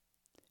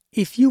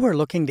If you are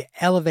looking to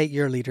elevate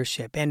your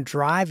leadership and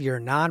drive your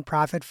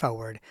nonprofit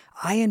forward,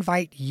 I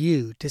invite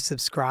you to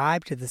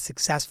subscribe to the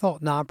Successful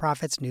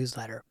Nonprofits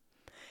newsletter.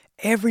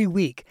 Every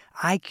week,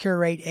 I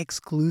curate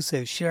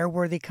exclusive,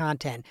 share-worthy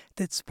content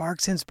that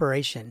sparks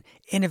inspiration,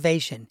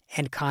 innovation,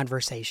 and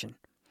conversation.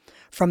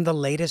 From the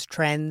latest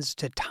trends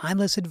to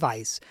timeless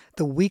advice,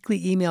 the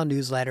weekly email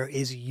newsletter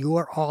is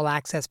your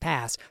all-access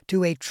pass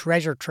to a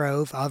treasure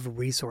trove of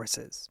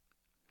resources.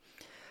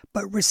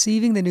 But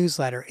receiving the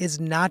newsletter is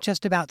not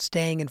just about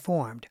staying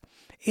informed.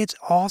 It's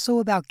also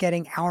about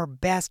getting our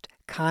best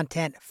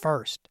content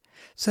first.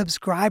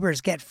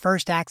 Subscribers get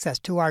first access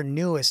to our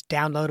newest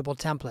downloadable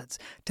templates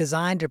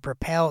designed to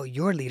propel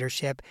your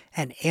leadership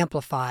and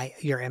amplify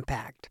your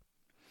impact.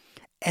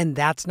 And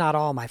that's not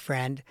all, my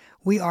friend.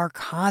 We are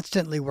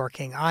constantly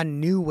working on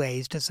new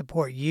ways to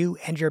support you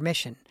and your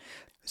mission.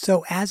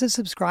 So as a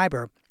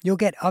subscriber, you'll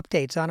get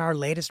updates on our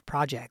latest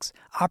projects,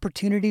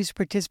 opportunities to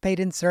participate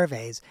in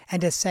surveys,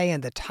 and to say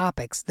in the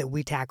topics that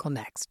we tackle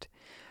next.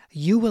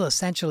 You will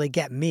essentially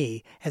get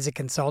me as a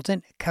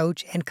consultant,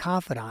 coach, and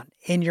confidant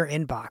in your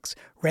inbox,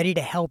 ready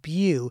to help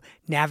you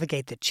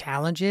navigate the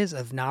challenges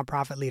of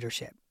nonprofit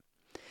leadership.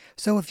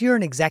 So if you're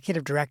an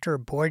executive director,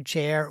 board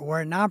chair, or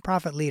a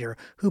nonprofit leader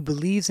who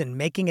believes in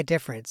making a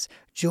difference,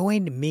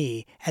 join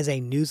me as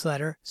a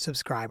newsletter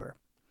subscriber.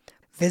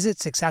 Visit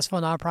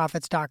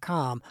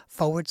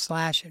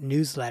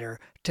successfulnonprofits.com/newsletter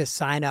to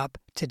sign up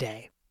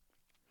today.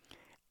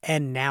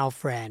 And now,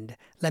 friend,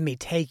 let me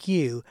take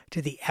you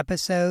to the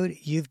episode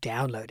you've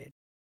downloaded.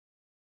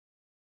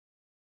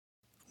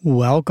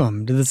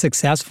 Welcome to the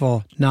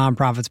Successful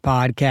Nonprofits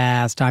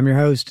Podcast. I'm your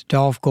host,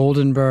 Dolph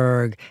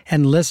Goldenberg.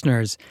 And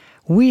listeners,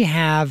 we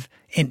have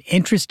an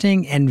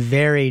interesting and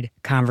varied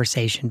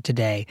conversation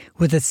today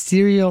with a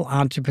serial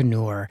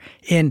entrepreneur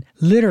in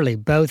literally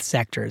both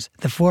sectors,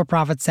 the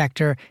for-profit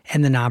sector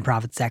and the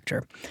nonprofit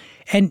sector.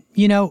 And,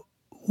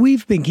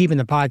 we've been keeping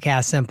the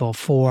podcast simple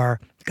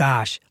for,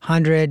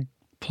 100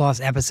 plus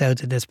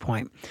episodes at this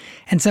point.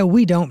 And so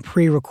we don't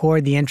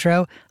pre-record the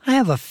intro. I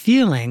have a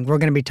feeling we're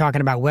going to be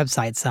talking about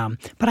websites some,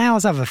 but I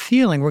also have a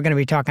feeling we're going to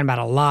be talking about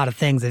a lot of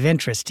things of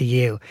interest to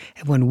you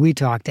when we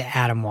talk to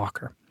Adam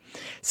Walker.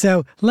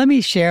 So let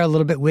me share a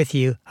little bit with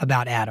you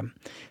about Adam.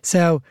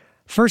 So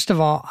first of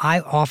all,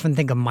 I often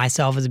think of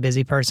myself as a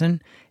busy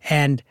person.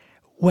 And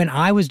when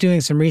I was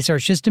doing some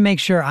research just to make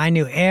sure I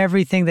knew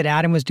everything that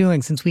Adam was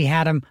doing since we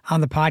had him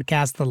on the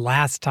podcast the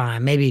last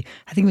time, I think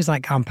it was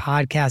like on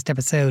podcast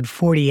episode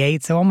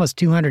 48, so almost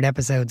 200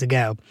 episodes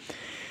ago.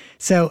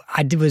 So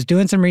I was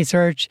doing some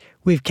research.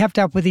 We've kept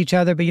up with each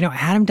other, but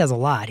Adam does a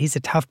lot. He's a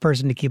tough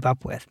person to keep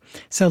up with.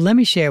 So let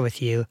me share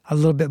with you a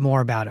little bit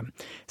more about him.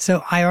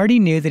 So I already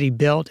knew that he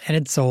built and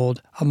had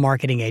sold a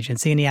marketing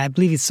agency, and I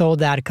believe he sold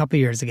that a couple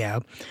years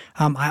ago.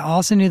 I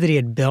also knew that he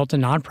had built a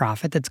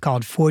nonprofit that's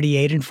called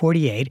 48 and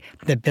 48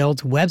 that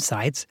builds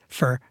websites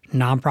for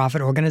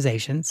nonprofit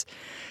organizations.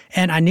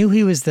 And I knew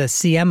he was the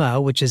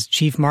CMO, which is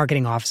Chief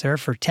Marketing Officer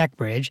for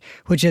TechBridge,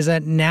 which is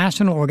a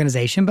national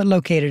organization but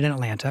located in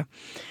Atlanta.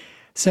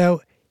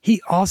 So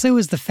he also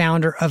is the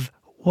founder of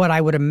what I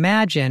would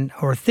imagine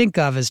or think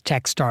of as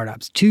tech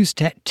startups, two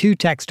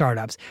tech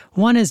startups.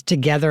 One is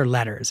Together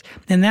Letters,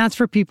 and that's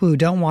for people who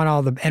don't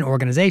want and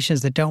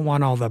organizations that don't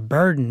want all the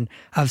burden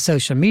of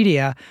social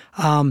media,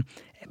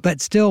 but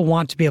still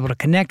want to be able to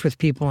connect with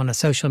people in a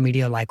social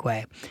media-like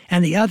way.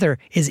 And the other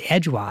is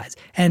Edgewise,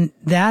 and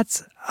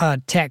that's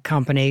a tech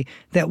company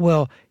that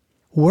will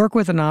work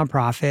with a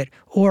nonprofit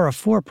or a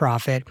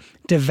for-profit,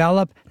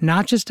 develop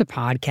not just a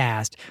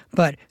podcast,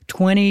 but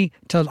 20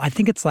 to, I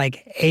think it's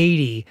like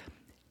 80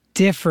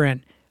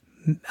 different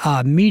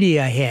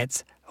media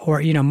hits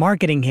or,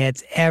 marketing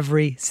hits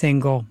every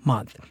single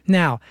month.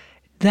 Now,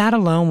 that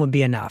alone would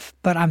be enough,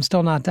 but I'm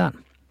still not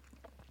done.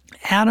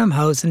 Adam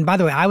hosts, and by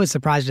the way, I was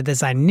surprised at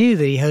this. I knew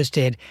that he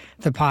hosted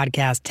the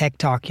podcast Tech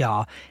Talk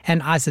Y'all,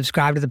 and I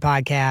subscribe to the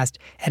podcast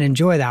and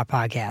enjoy that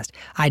podcast.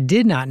 I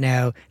did not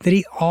know that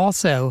he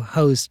also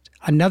hosts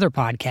another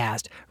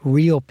podcast,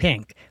 Real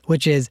Pink,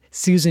 which is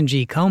Susan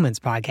G.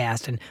 Komen's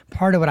podcast. And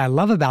part of what I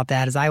love about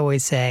that is I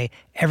always say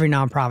every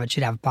nonprofit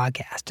should have a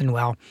podcast. And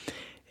well,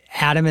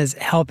 Adam is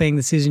helping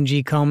the Susan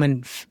G.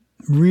 Komen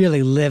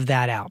really live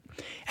that out.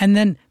 And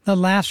then the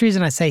last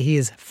reason I say he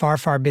is far,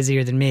 far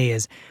busier than me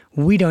is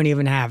we don't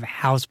even have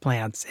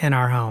houseplants in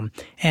our home.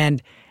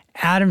 And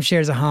Adam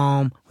shares a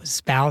home with a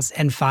spouse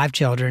and 5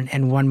 children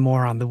and 1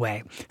 more on the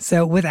way.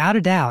 So without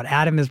a doubt,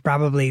 Adam is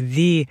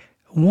probably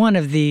one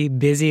of the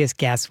busiest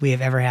guests we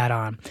have ever had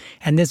on.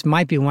 And this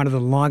might be one of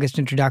the longest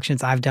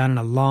introductions I've done in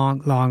a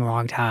long, long,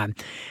 long time.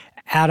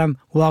 Adam,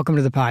 welcome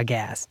to the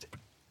podcast.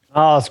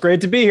 Oh, it's great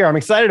to be here. I'm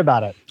excited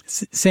about it.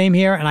 Same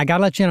here. And I got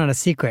to let you in on a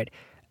secret.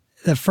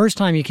 The first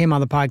time you came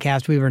on the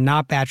podcast, we were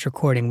not batch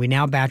recording. We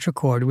now batch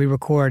record. We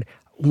record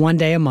 1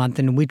 day a month,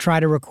 and we try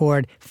to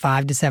record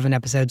 5 to 7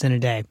 episodes in a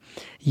day.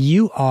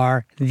 You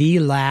are the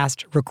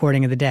last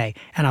recording of the day.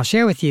 And I'll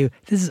share with you,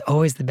 this is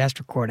always the best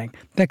recording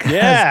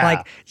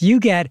because you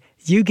get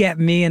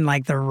me in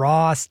like the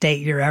raw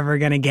state you're ever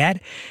going to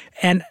get.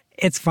 And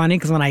It's funny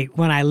because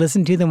when I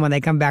listen to them when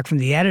they come back from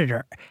the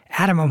editor,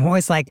 Adam, I'm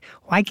always like,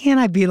 why can't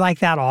I be like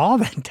that all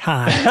the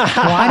time?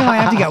 Why do I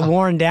have to get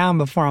worn down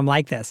before I'm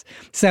like this?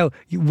 So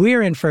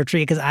we're in for a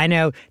treat because I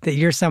know that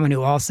you're someone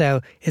who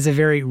also is a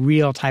very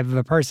real type of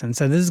a person.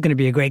 So this is going to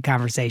be a great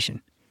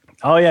conversation.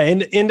 Oh yeah,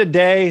 end of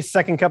day,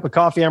 second cup of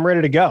coffee, I'm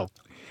ready to go.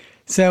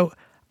 So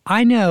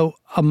I know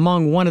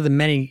among one of the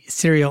many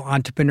serial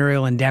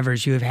entrepreneurial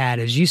endeavors you have had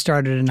is you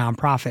started a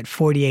nonprofit,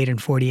 48 and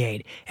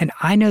 48. And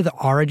I know the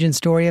origin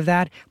story of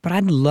that, but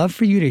I'd love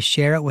for you to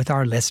share it with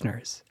our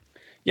listeners.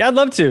 Yeah, I'd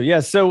love to.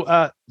 Yeah. So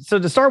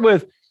to start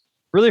with,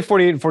 really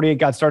 48 and 48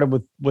 got started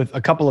with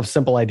a couple of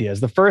simple ideas.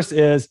 The first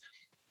is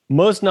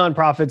most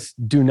nonprofits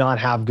do not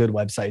have good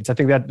websites. I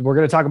think that we're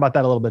going to talk about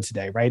that a little bit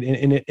today, right?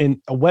 And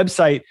a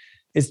website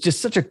is just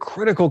such a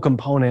critical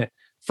component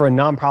for a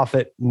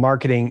nonprofit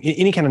marketing,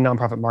 any kind of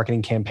nonprofit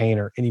marketing campaign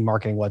or any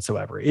marketing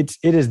whatsoever. It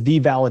is the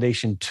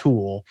validation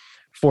tool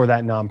for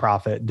that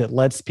nonprofit that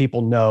lets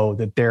people know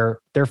that they're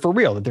for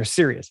real, that they're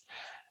serious.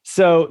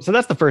 So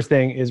that's the first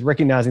thing, is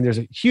recognizing there's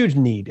a huge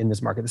need in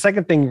this market. The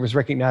second thing was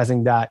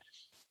recognizing that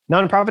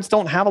nonprofits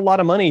don't have a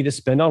lot of money to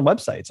spend on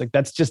websites. Like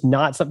that's just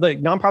not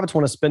something. Like, nonprofits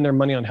want to spend their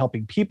money on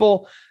helping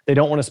people. They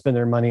don't want to spend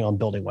their money on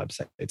building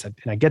websites. And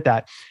I get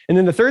that. And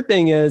then the third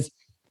thing is,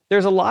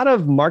 there's a lot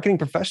of marketing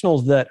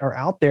professionals that are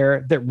out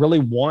there that really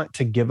want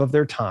to give of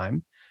their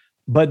time,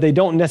 but they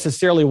don't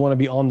necessarily want to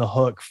be on the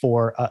hook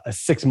for a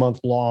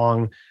 6-month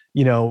long,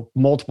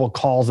 multiple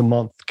calls a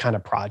month kind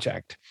of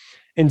project.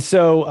 And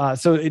so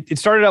it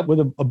started up with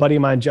a buddy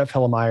of mine, Jeff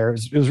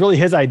Hillemeyer. It was really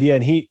his idea,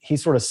 and he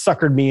sort of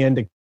suckered me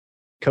into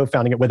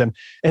co-founding it with him.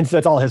 And so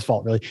it's all his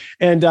fault, really.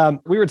 And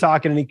we were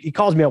talking, and he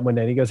calls me up one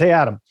day and he goes, "Hey,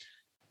 Adam,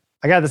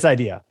 I got this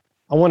idea.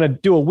 I want to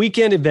do a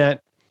weekend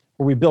event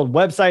where we build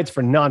websites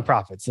for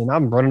nonprofits." And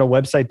I'm running a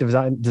website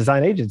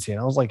design agency.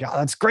 And I was like, "Oh,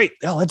 that's great.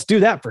 Oh, let's do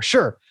that for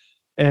sure."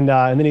 And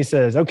then he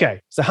says,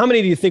 "Okay, so how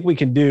many do you think we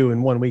can do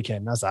in one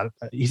weekend?" And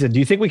he said, "Do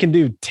you think we can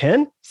do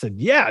 10? I said,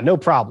 "Yeah, no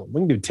problem.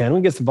 We can do 10. We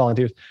can get some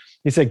volunteers."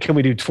 He said, "Can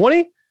we do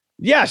 20?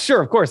 "Yeah,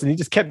 sure, of course." And he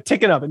just kept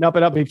ticking up and up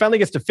and up. And he finally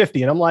gets to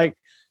 50. And I'm like,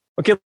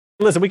 "Okay,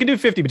 listen, we can do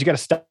 50, but you got to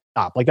stop.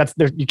 Like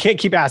you can't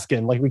keep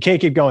asking. Like we can't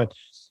keep going."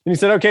 And he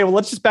said, "Okay, well,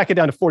 let's just back it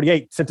down to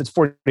 48 since it's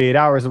 48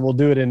 hours, and we'll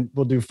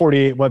do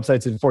 48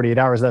 websites in 48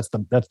 hours. That's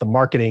the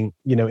marketing,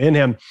 in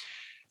him."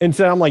 And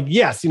so I'm like,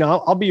 "Yes,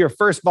 I'll be your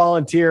first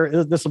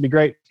volunteer. This will be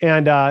great."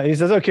 And he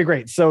says, "Okay,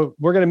 great. So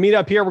we're going to meet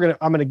up here.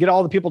 I'm going to get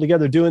all the people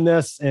together doing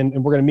this, and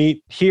we're going to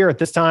meet here at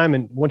this time.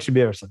 And once you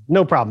be there," so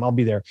no problem, I'll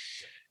be there.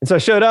 And so I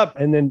showed up,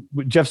 and then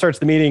Jeff starts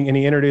the meeting and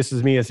he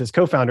introduces me as his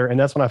co-founder. And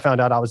that's when I found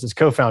out I was his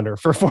co-founder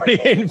for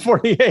 48 and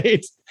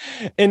 48.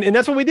 And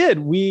that's what we did.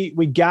 We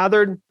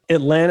gathered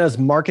Atlanta's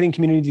marketing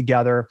community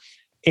together,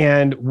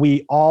 and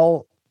we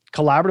all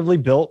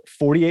collaboratively built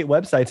 48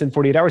 websites in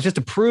 48 hours just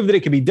to prove that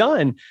it could be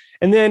done.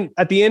 And then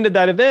at the end of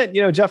that event,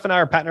 Jeff and I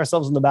are patting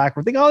ourselves on the back.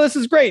 We're thinking, "Oh, this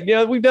is great.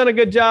 We've done a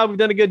good job. We've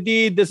done a good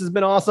deed. This has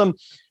been awesome."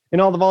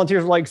 And all the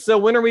volunteers were like, "So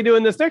when are we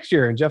doing this next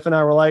year?" And Jeff and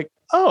I were like,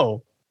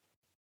 "Oh,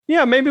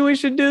 yeah, maybe we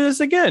should do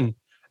this again."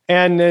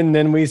 And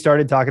then we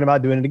started talking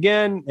about doing it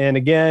again and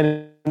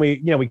again.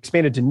 We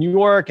expanded to New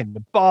York and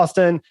to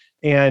Boston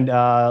and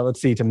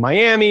to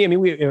Miami.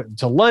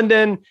 To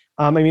London.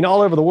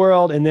 All over the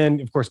world. And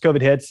then of course,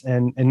 COVID hits,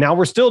 and now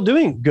we're still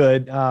doing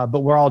good, but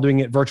we're all doing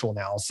it virtual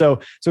now. So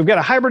we've got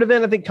a hybrid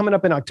event, I think, coming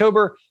up in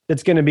October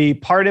that's going to be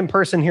part in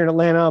person here in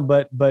Atlanta,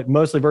 but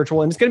mostly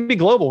virtual, and it's going to be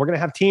global. We're going to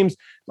have teams.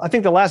 I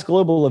think the last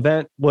global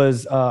event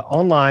was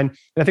online,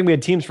 and I think we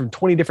had teams from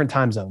 20 different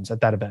time zones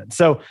at that event.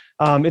 So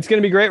it's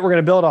going to be great. We're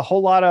going to build a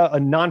whole lot of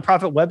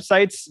nonprofit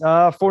websites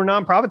for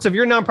nonprofits. So if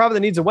you're a nonprofit that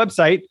needs a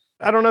website,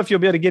 I don't know if you'll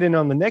be able to get in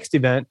on the next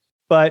event,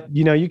 but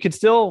you could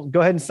still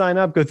go ahead and sign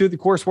up, go through the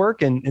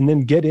coursework, and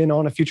then get in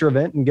on a future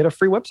event and get a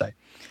free website.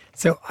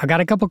 So I got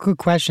a couple quick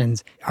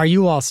questions. Are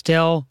you all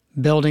still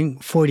building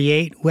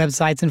 48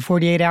 websites in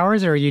 48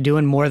 hours, or are you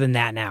doing more than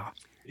that now?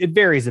 It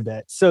varies a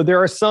bit. So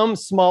there are some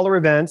smaller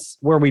events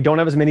where we don't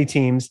have as many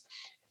teams,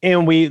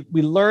 and we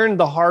learned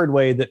the hard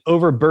way that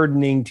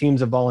overburdening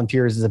teams of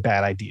volunteers is a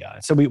bad idea.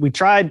 So we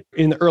tried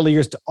in the early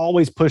years to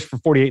always push for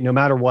 48 no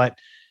matter what,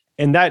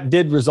 and that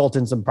did result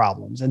in some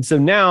problems. And so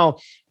now,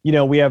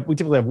 we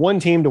typically have one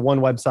team to one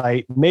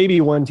website,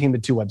 maybe one team to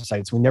two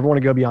websites. We never want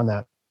to go beyond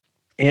that.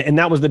 And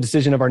that was the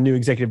decision of our new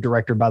executive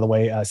director, by the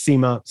way,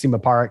 Seema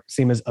Parekh.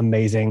 Seema's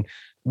amazing,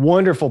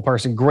 wonderful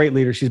person, great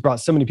leader. She's brought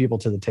so many people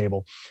to the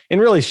table, and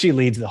really she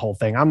leads the whole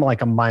thing. I'm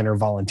like a minor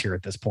volunteer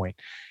at this point.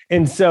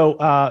 And so,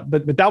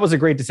 but that was a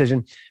great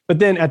decision. But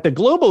then at the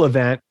global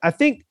event, I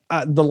think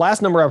the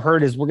last number I've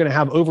heard is we're going to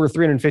have over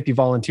 350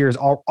 volunteers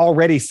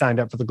already signed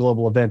up for the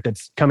global event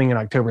that's coming in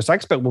October. So I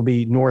expect we'll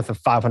be north of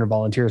 500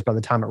 volunteers by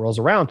the time it rolls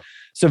around.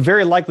 So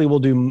very likely we'll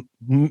do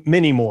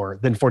many more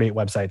than 48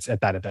 websites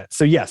at that event.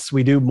 So yes,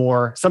 we do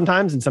more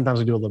sometimes, and sometimes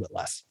we do a little bit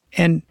less.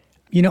 And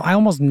I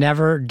almost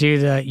never do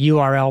the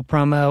URL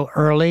promo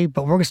early,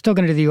 but we're still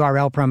going to do the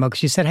URL promo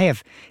because you said, hey,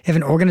 if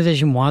an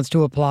organization wants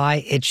to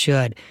apply, it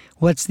should.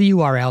 What's the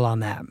URL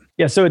on that?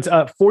 Yeah, so it's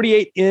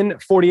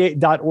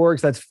 48in48.org.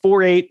 So that's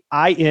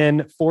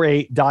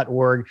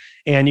 48in48.org.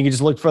 And you can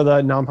just look for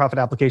the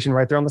nonprofit application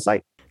right there on the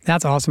site.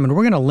 That's awesome. And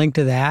we're going to link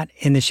to that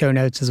in the show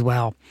notes as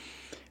well.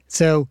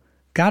 So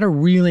got a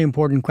really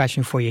important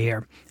question for you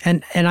here.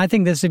 And I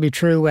think this would be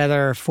true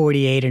whether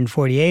 48 and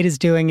 48 is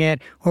doing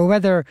it or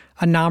whether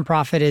a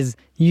nonprofit is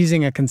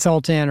using a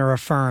consultant or a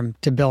firm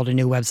to build a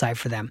new website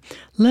for them.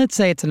 Let's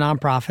say it's a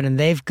nonprofit and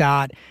they've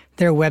got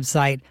their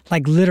website,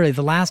 like literally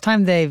the last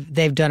time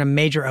they've done a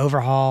major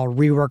overhaul,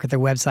 rework of their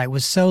website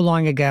was so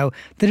long ago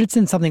that it's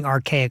in something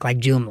archaic like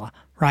Joomla.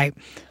 Right.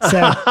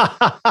 So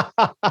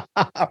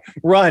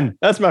run.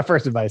 That's my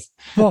first advice.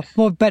 But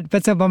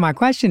my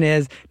question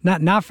is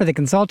not for the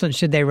consultant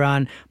should they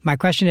run. My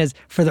question is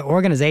for the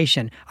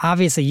organization.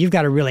 Obviously, you've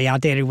got a really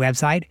outdated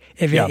website.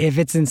 If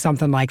it's in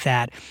something like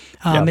that,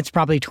 it's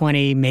probably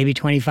 20, maybe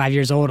 25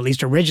 years old. At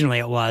least originally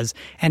it was,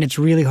 and it's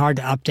really hard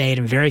to update,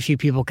 and very few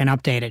people can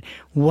update it.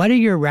 What are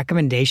your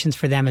recommendations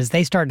for them as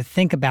they start to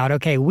think about?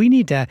 Okay, we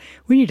need to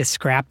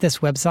scrap this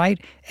website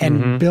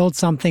and build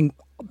something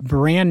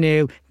brand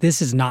new.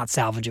 This is not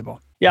salvageable.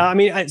 Yeah, I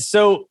mean,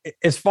 so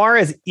as far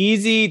as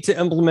easy to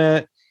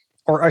implement,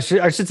 or I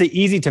should say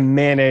easy to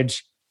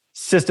manage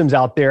systems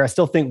out there, I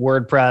still think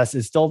WordPress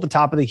is still at the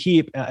top of the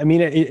heap. I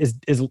mean, it is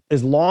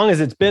as long as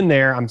it's been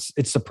there,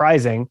 it's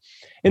surprising.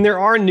 And there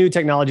are new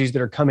technologies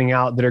that are coming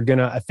out that are going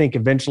to, I think,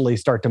 eventually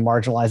start to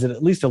marginalize it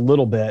at least a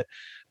little bit.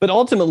 But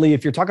ultimately,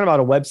 if you're talking about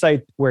a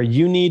website where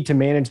you need to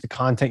manage the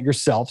content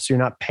yourself, so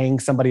you're not paying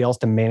somebody else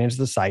to manage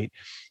the site,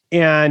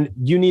 and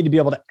you need to be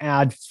able to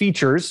add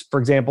features, for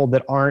example,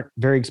 that aren't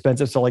very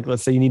expensive. So like,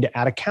 let's say you need to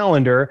add a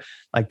calendar,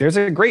 like there's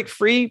a great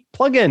free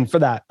plugin for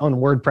that on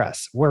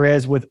WordPress.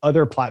 Whereas with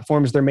other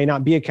platforms, there may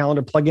not be a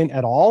calendar plugin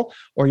at all,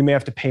 or you may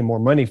have to pay more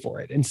money for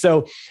it. And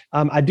so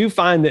I do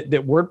find that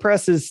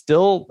WordPress is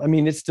still,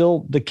 it's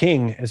still the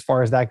king as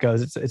far as that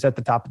goes. It's at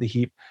the top of the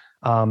heap,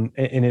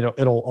 and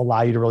it'll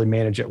allow you to really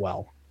manage it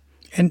well.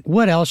 And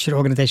what else should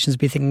organizations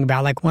be thinking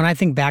about? Like when I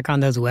think back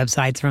on those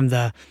websites from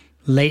the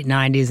late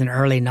 90s and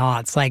early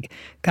noughts, like,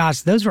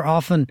 gosh, those were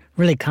often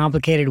really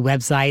complicated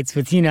websites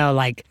with,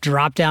 like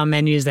drop-down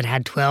menus that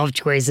had 12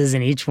 choices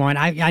in each one.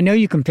 I know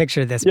you can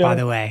picture this, by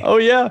the way. Oh,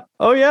 yeah.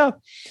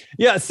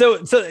 Yeah, so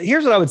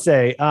here's what I would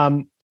say.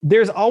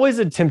 There's always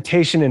a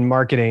temptation in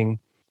marketing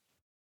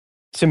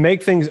to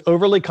make things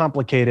overly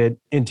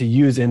complicated and to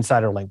use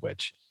insider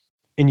language.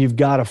 And you've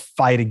got to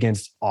fight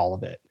against all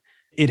of it.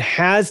 It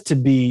has to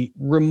be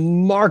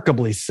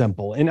remarkably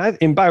simple.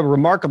 And by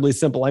remarkably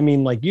simple, I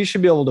mean, like you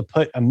should be able to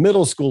put a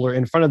middle schooler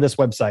in front of this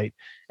website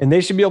and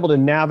they should be able to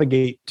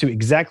navigate to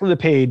exactly the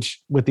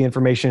page with the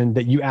information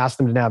that you asked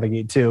them to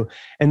navigate to.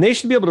 And they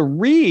should be able to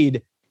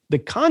read the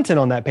content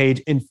on that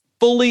page and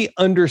fully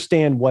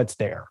understand what's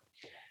there.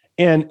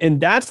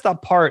 And that's the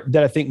part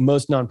that I think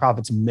most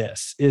nonprofits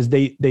miss is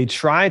they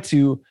try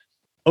to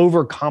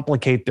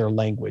overcomplicate their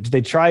language.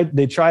 They try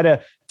to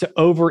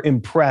over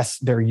impress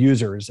their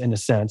users in a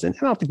sense. And I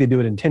don't think they do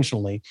it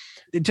intentionally.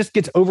 It just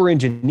gets over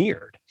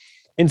engineered.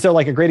 And so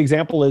like a great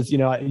example is,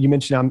 you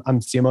mentioned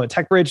I'm CMO at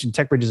TechBridge, and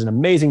TechBridge is an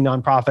amazing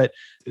nonprofit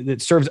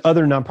that serves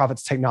other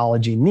nonprofits'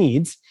 technology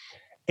needs.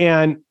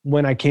 And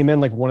when I came in,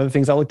 like one of the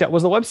things I looked at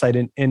was the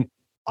website. And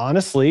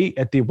honestly,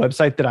 at the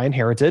website that I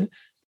inherited,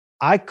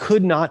 I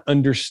could not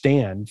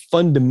understand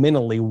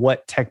fundamentally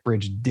what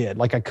TechBridge did.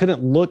 Like I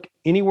couldn't look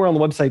anywhere on the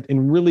website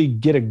and really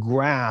get a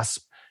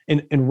grasp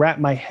and wrap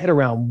my head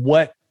around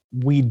what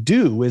we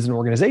do as an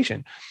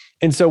organization.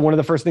 And so one of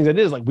the first things I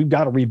did is like, we've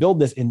got to rebuild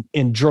this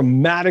and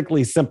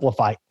dramatically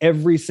simplify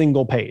every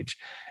single page.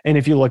 And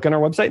if you look on our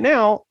website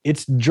now,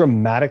 it's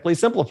dramatically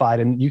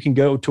simplified. And you can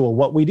go to a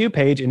What We Do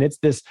page and it's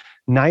this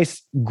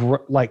nice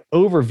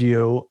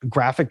overview,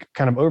 graphic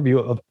kind of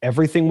overview of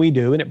everything we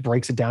do. And it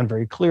breaks it down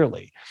very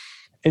clearly.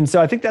 And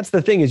so I think that's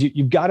the thing is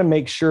you've got to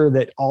make sure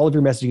that all of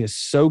your messaging is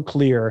so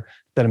clear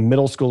that a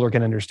middle schooler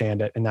can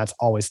understand it. And that's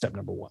always step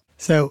number one.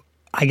 So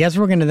I guess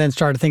we're going to then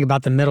start to think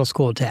about the middle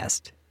school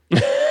test.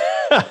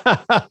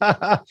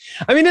 I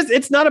mean,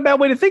 it's not a bad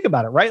way to think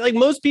about it, right? Like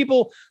most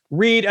people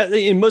read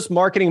in most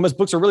marketing, most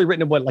books are really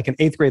written at like an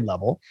 8th grade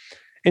level.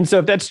 And so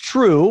if that's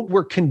true,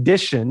 we're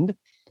conditioned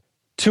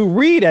to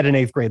read at an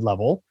 8th grade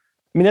level.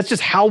 I mean, that's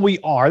just how we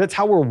are. That's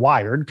how we're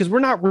wired because we're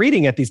not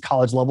reading at these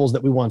college levels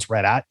that we once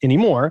read at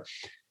anymore.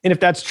 And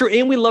if that's true,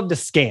 and we love to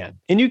scan,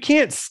 and you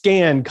can't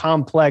scan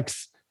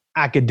complex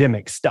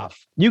academic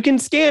stuff. You can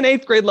scan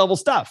 8th grade level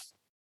stuff.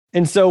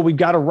 And so we've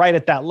got to write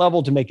at that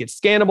level to make it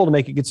scannable, to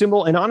make it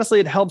consumable. And honestly,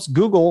 it helps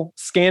Google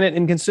scan it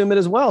and consume it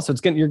as well. So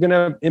you're going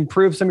to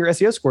improve some of your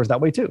SEO scores that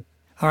way too.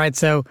 All right.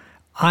 So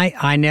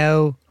I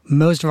know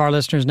most of our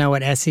listeners know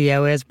what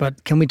SEO is,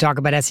 but can we talk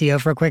about SEO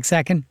for a quick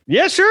second?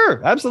 Yeah,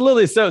 sure.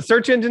 Absolutely. So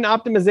search engine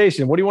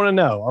optimization. What do you want to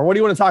know? Or what do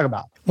you want to talk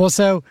about? Well,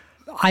 so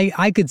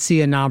I could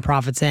see a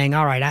nonprofit saying,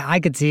 all right, I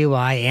could see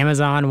why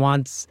Amazon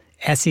wants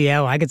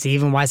SEO. I could see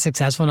even why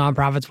successful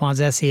nonprofits want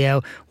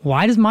SEO.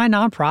 Why does my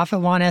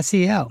nonprofit want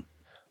SEO?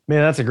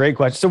 Man, that's a great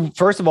question. So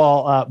first of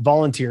all,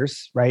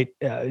 volunteers, right?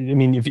 I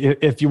mean,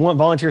 if you want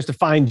volunteers to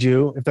find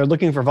you, if they're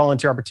looking for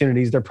volunteer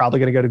opportunities, they're probably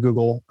going to go to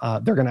Google.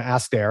 They're going to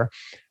ask there, and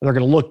they're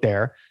going to look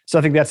there. So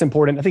I think that's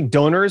important. I think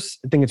donors,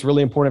 I think it's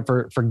really important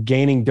for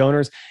gaining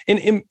donors.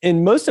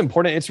 And most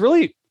important, it's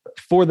really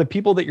for the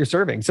people that you're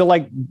serving. So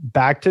like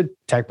back to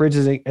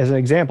TechBridge as an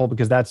example,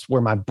 because that's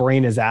where my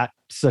brain is at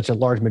such a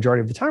large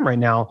majority of the time right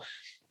now.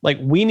 Like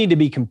we need to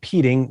be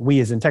competing, we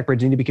as in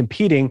TechBridge need to be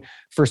competing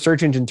for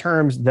search engine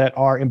terms that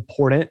are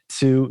important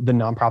to the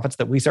nonprofits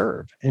that we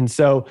serve. And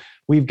so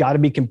we've got to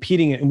be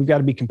competing and we've got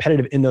to be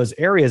competitive in those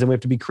areas. And we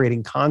have to be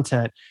creating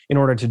content in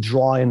order to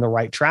draw in the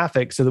right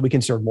traffic so that we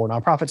can serve more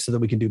nonprofits, so that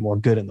we can do more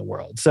good in the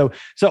world. So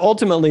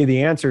ultimately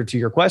the answer to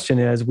your question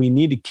is we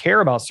need to care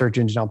about search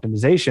engine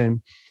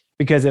optimization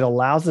because it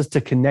allows us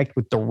to connect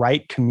with the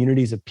right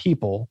communities of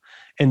people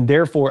and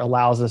therefore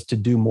allows us to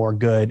do more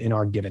good in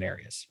our given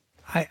areas.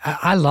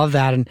 I love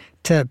that. And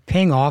to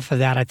ping off of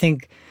that, I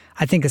think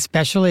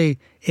especially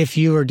if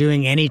you are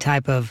doing any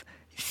type of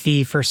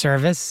fee for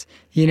service,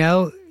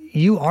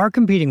 you are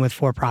competing with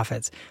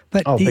for-profits.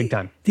 But big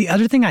time. The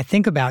other thing I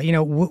think about,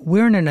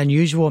 we're in an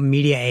unusual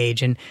media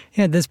age. And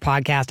this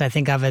podcast I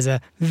think of as a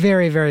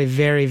very, very,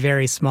 very,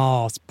 very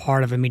small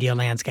part of a media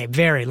landscape.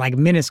 Very like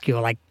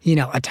minuscule, like,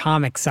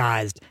 atomic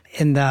sized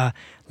in the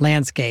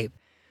landscape.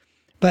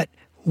 But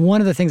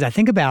one of the things I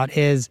think about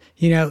is,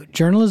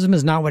 journalism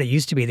is not what it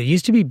used to be. There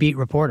used to be beat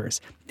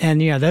reporters. And,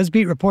 those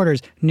beat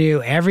reporters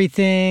knew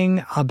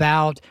everything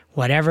about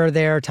whatever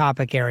their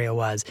topic area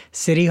was,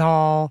 City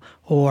Hall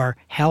or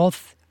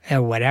health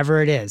or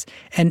whatever it is.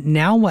 And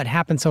now what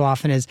happens so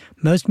often is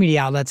most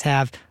media outlets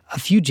have a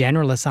few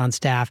generalists on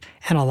staff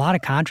and a lot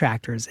of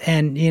contractors.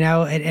 And,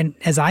 and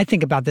as I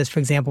think about this, for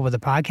example, with the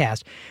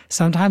podcast,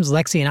 sometimes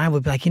Lexi and I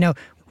would be like,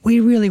 we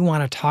really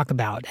want to talk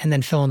about, and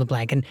then fill in the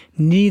blank. And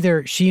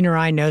neither she nor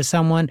I know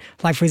someone,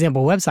 like for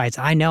example, websites,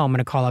 I know I'm going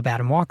to call up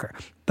Adam Walker.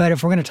 But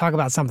if we're going to talk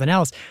about something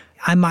else,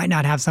 I might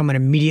not have someone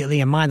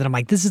immediately in mind that I'm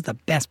like, this is the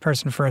best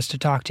person for us to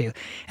talk to.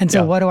 And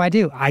so what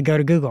do? I go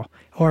to Google,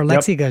 or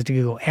Lexi goes to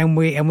Google, and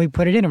we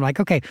put it in. I'm like,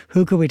 okay,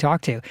 who could we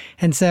talk to?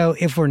 And so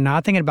if we're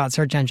not thinking about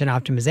search engine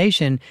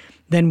optimization,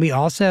 then we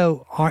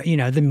also are,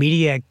 the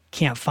media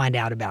can't find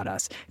out about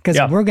us because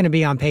we're going to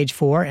be on page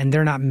 4 and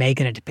they're not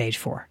making it to page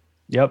 4.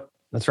 Yep.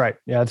 That's right.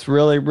 Yeah, it's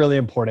really, really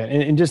important.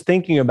 And just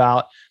thinking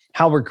about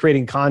how we're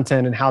creating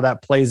content and how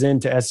that plays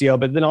into SEO,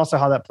 but then also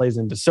how that plays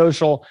into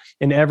social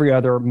and every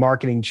other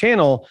marketing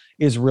channel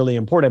is really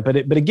important. But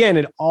again,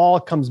 it all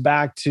comes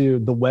back to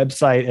the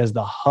website as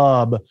the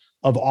hub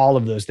of all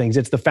of those things.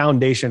 It's the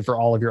foundation for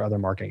all of your other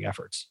marketing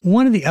efforts.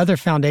 One of the other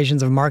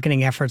foundations of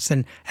marketing efforts,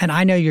 and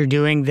I know you're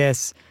doing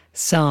this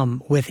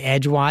some with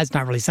Edgewise,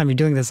 not really some, you're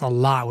doing this a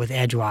lot with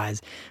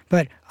Edgewise.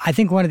 But I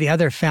think one of the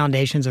other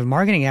foundations of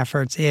marketing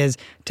efforts is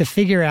to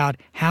figure out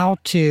how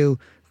to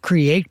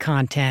create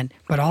content,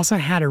 but also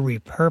how to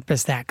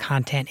repurpose that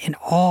content in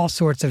all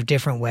sorts of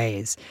different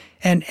ways.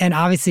 And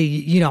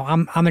obviously,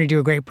 I'm going to do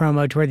a great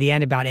promo toward the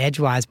end about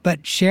Edgewise,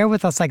 but share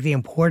with us like the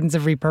importance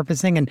of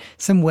repurposing and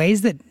some ways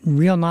that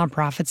real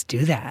nonprofits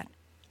do that.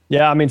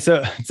 Yeah, I mean,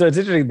 so it's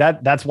interesting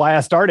that's why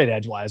I started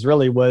Edgewise.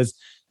 Really was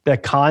the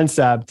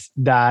concept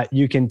that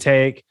you can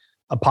take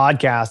a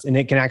podcast and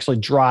it can actually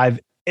drive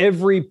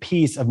every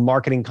piece of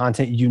marketing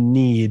content you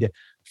need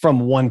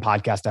from one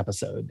podcast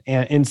episode.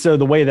 And so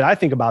the way that I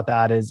think about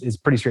that is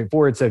pretty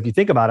straightforward. So if you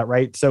think about it,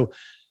 right? So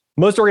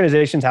most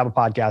organizations have a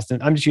podcast,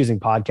 and I'm just using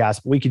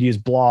podcast, but we could use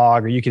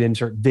blog, or you could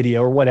insert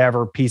video or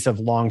whatever piece of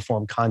long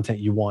form content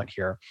you want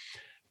here.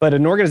 But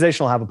an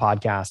organization will have a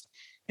podcast,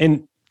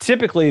 and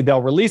typically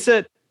they'll release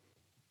it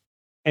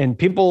and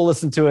people will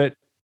listen to it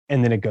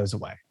and then it goes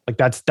away. Like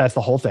that's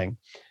the whole thing.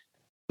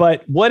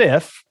 But what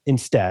if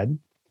instead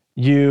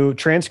you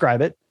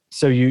transcribe it?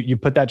 So you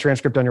put that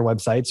transcript on your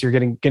website. So you're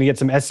going to get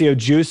some SEO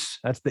juice.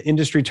 That's the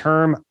industry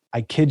term.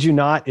 I kid you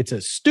not. It's a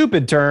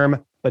stupid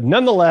term, but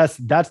nonetheless,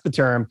 that's the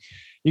term.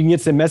 You can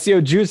get some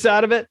SEO juice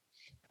out of it.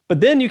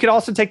 But then you could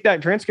also take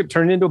that transcript,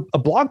 turn it into a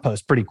blog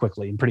post pretty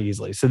quickly and pretty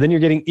easily. So then you're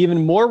getting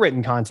even more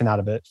written content out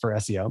of it for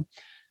SEO.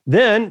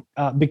 Then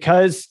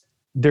because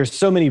there's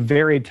so many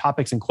varied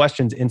topics and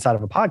questions inside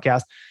of a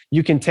podcast,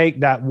 you can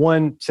take that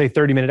one, say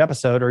 30-minute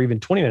episode or even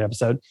 20-minute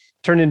episode,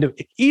 turn into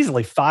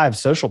easily 5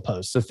 social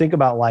posts. So think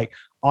about like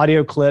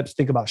audio clips,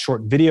 think about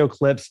short video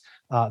clips,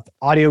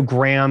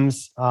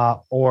 audiograms,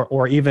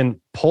 or even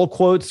pull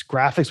quotes,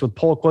 graphics with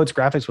pull quotes,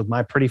 graphics with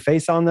my pretty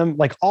face on them.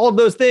 Like all of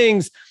those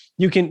things,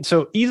 you can,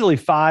 so easily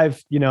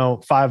 5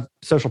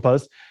 social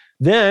posts.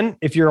 Then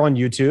if you're on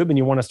YouTube and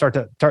you want to start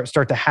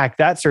to hack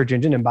that search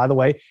engine, and by the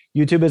way,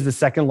 YouTube is the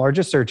second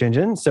largest search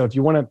engine. So if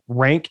you want to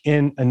rank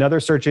in another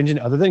search engine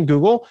other than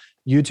Google,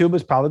 YouTube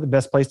is probably the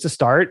best place to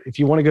start. If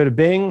you want to go to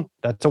Bing,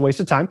 that's a waste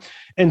of time.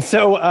 And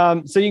so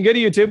you can go to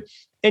YouTube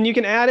and you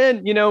can add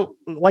in,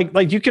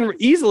 like you can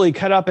easily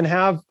cut up and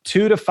have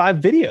 2 to 5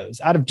 videos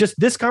out of just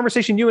this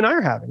conversation you and I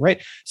are having,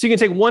 right? So you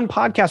can take one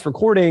podcast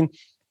recording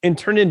and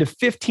turn it into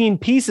 15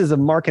 pieces of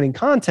marketing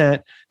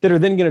content that are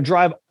then going to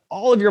drive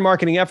all of your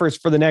marketing efforts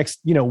for the next,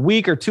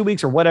 week or 2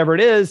 weeks or whatever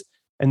it is.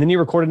 And then you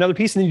record another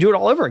piece and you do it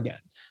all over again.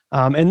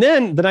 And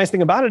then the nice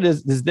thing about it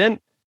is then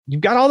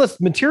you've got all this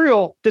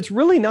material that's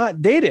really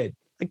not dated.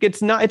 Like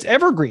it's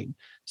evergreen.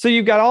 So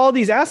you've got all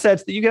these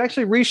assets that you can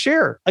actually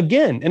reshare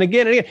again and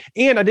again and again.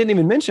 And I didn't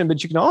even mention,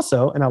 but you can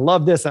also, and I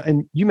love this,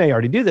 and you may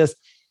already do this,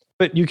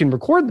 but you can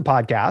record the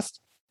podcast.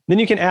 Then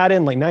you can add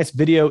in like nice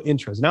video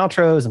intros and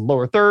outros and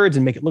lower thirds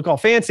and make it look all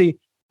fancy.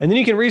 And then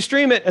you can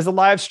restream it as a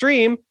live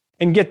stream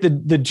and get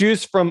the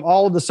juice from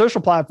all of the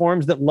social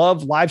platforms that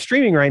love live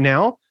streaming right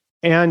now,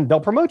 and they'll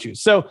promote you.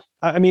 So,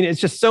 I mean,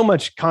 it's just so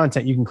much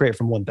content you can create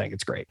from one thing.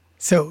 It's great.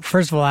 So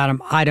first of all,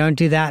 Adam, I don't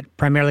do that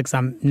primarily because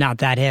I'm not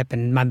that hip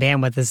and my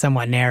bandwidth is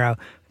somewhat narrow.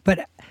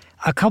 But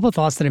a couple of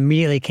thoughts that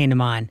immediately came to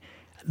mind.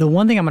 The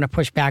one thing I'm going to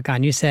push back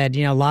on, you said,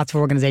 lots of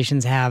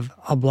organizations have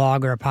a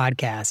blog or a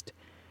podcast.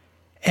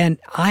 And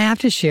I have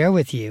to share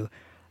with you,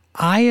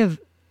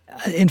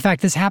 in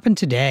fact, this happened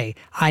today.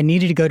 I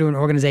needed to go to an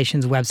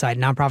organization's website,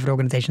 nonprofit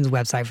organization's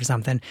website for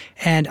something,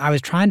 and I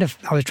was trying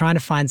to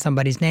find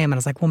somebody's name, and I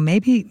was like, well,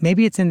 maybe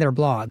it's in their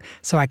blog.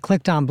 So I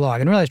clicked on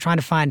blog, and really I was trying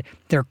to find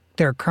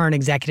their current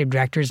executive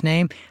director's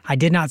name. I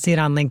did not see it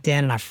on LinkedIn,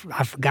 and I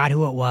forgot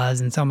who it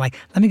was, and so I'm like,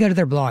 let me go to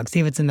their blog, see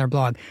if it's in their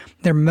blog.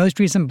 Their most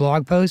recent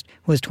blog post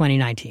was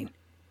 2019.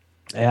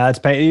 Yeah, it's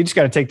pain. You just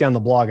got to take down the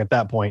blog at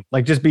that point.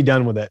 Like, just be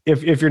done with it.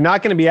 If you're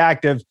not going to be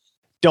active,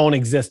 don't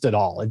exist at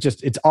all.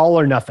 It's all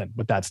or nothing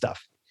with that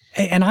stuff.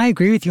 And I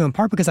agree with you in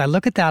part because I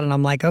look at that and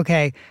I'm like,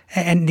 okay.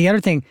 And the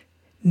other thing,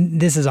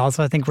 this is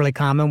also, I think, really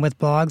common with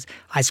blogs.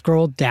 I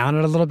scrolled down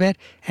it a little bit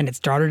and it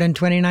started in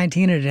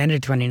 2019 and it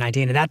ended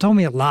 2019. And that told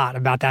me a lot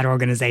about that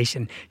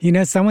organization.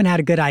 Someone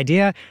had a good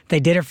idea. They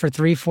did it for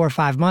 3, 4,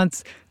 5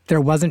 months. There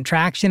wasn't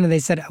traction, and they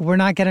said, we're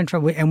not getting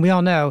trouble. And we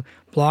all know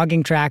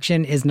blogging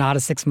traction is not a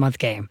 6-month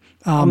game.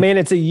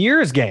 It's a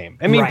year's game.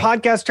 I mean, right.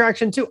 Podcast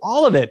traction too,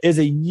 all of it is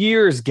a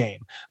year's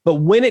game. But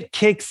when it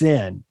kicks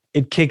in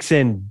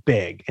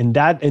big, and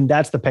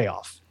that's the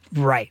payoff.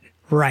 Right.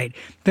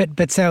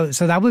 But so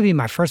that would be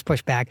my first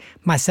pushback.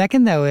 My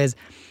second, though, is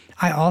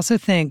I also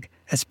think,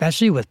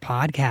 especially with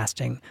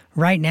podcasting,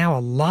 right now,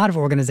 a lot of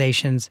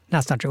organizations,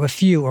 that's not true, a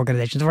few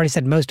organizations, I've already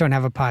said most don't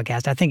have a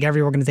podcast. I think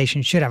every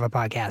organization should have a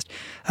podcast.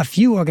 A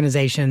few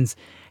organizations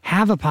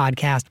have a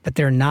podcast, but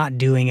they're not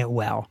doing it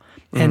well.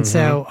 And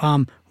so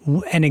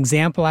an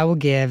example I will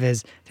give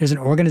is there's an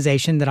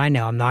organization that I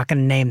know, I'm not going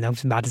to name them,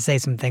 I'm about to say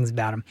some things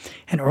about them.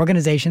 An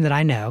organization that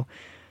I know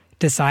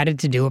decided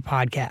to do a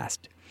podcast.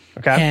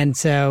 Okay. And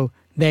so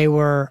they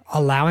were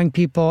allowing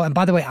people, and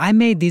by the way, I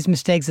made these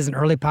mistakes as an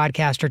early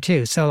podcaster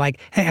too. So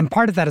and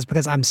part of that is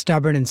because I'm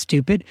stubborn and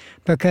stupid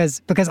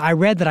because I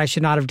read that I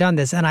should not have done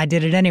this and I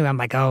did it anyway. I'm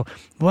like, oh,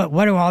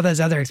 what do all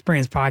those other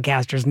experienced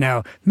podcasters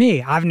know?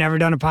 Me, I've never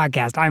done a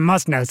podcast. I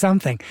must know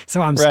something.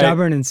 So I'm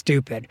stubborn and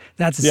stupid.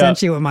 That's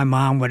essentially what my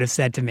mom would have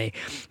said to me.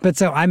 But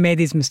so I made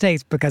these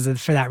mistakes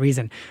for that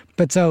reason.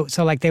 But so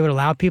they would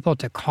allow people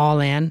to call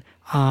in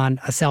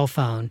on a cell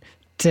phone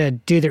to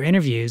do their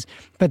interviews.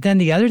 But then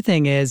the other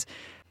thing is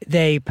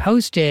they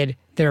posted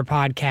their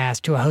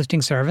podcast to a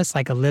hosting service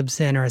like a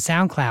Libsyn or a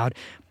SoundCloud,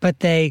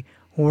 but they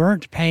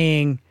weren't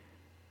paying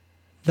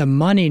the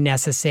money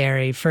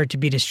necessary for it to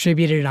be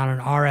distributed on an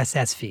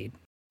RSS feed.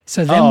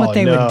 So then what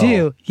they would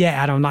do,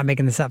 Adam, I'm not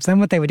making this up. So then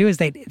what they would do is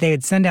they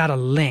would send out a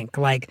link,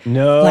 like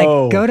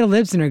go to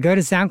Libsyn or go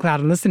to SoundCloud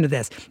and listen to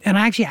this. And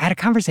I actually had a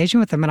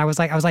conversation with them and I was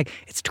like,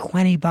 it's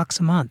 $20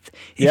 a month.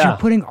 If you're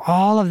putting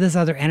all of this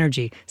other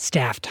energy,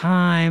 staff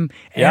time,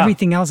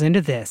 everything else into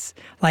this,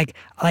 I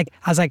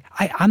was like,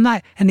 I'm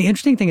not, and the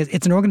interesting thing is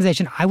it's an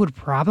organization, I would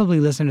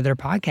probably listen to their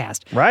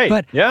podcast. Right.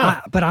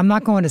 But I'm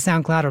not going to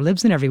SoundCloud or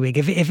Libsyn every week.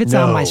 If it's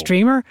on my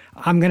streamer,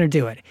 I'm going to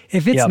do it.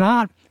 If it's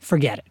not,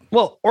 forget it.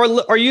 Well,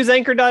 or use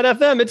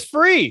Anchor.fm. It's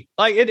free.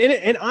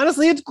 And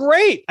honestly, it's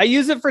great. I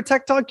use it for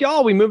Tech Talk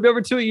Y'all. We moved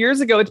over to it years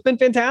ago. It's been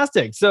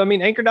fantastic. So, I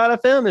mean,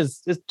 Anchor.fm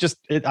is just,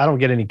 I don't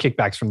get any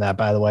kickbacks from that,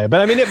 by the way.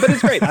 But I mean, but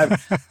it's great.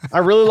 I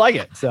really like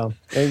it. So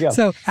there you go.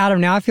 So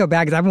Adam, now I feel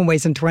bad because I've been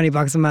wasting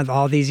 $20 a month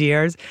all these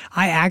years.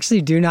 I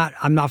actually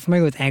I'm not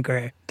familiar with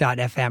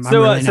Anchor.fm.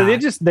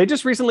 So they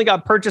just recently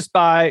got purchased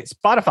by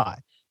Spotify.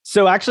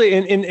 So actually,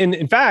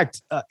 in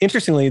fact,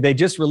 interestingly, they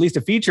just released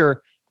a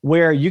feature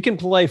where you can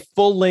play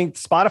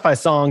full-length Spotify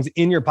songs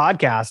in your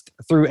podcast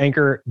through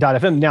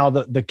Anchor.fm. Now,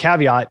 the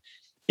caveat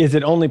is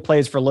it only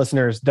plays for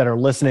listeners that are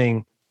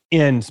listening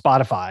in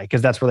Spotify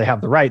because that's where they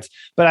have the rights.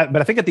 But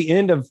I think at the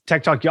end of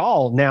Tech Talk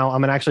Y'all, now I'm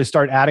going to actually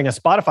start adding a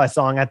Spotify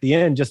song at the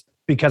end just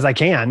because I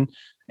can.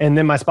 And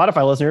then my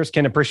Spotify listeners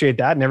can appreciate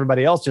that and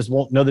everybody else just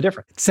won't know the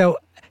difference. So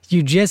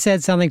you just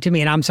said something to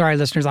me, and I'm sorry,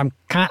 listeners. I'm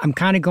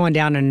kind of going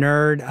down a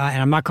nerd,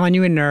 and I'm not calling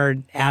you a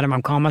nerd, Adam.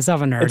 I'm calling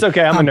myself a nerd. It's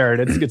okay. I'm a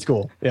nerd. It's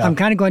cool. Yeah. I'm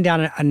kind of going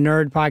down a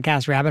nerd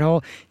podcast rabbit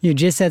hole. You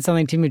just said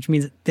something to me, which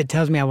means that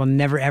tells me I will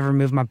never ever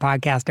move my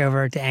podcast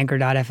over to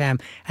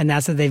Anchor.fm, and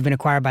that's that they've been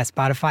acquired by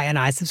Spotify, and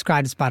I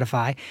subscribe to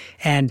Spotify.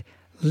 And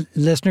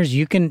listeners,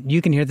 you can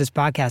hear this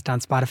podcast on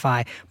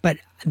Spotify, but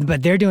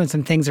they're doing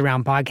some things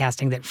around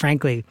podcasting that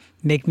frankly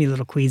make me a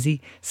little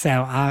queasy. So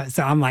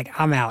I'm like,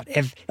 I'm out.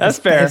 If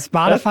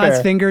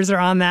Spotify's fingers are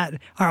on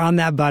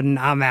that button,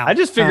 I'm out. I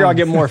just figure I'll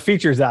get more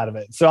features out of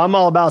it. So I'm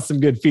all about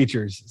some good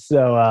features.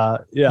 So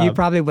yeah. You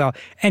probably will.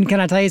 And can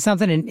I tell you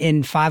something?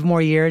 In 5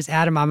 more years,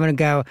 Adam, I'm going to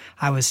go,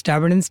 I was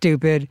stubborn and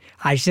stupid.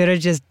 I should have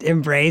just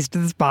embraced the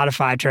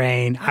Spotify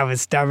train. I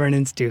was stubborn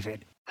and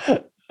stupid.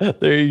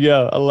 There you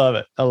go. I love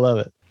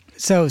it.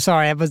 So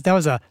sorry, that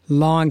was a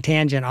long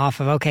tangent off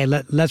of, okay,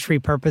 let's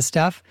repurpose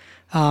stuff.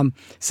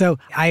 So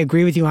I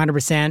agree with you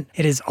 100%.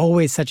 It is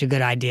always such a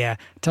good idea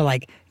to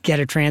like get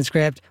a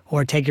transcript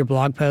or take your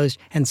blog post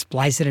and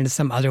splice it into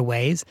some other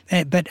ways.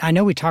 But I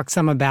know we talked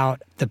some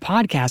about the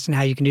podcast and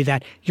how you can do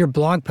that, your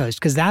blog post,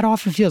 because that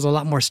often feels a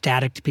lot more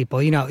static to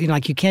people. You know,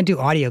 like you can't do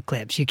audio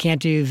clips, you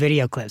can't do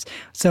video clips.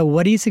 So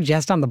what do you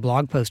suggest on the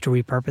blog post to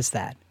repurpose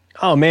that?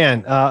 Oh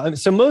man.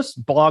 So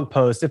most blog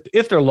posts,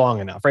 if they're long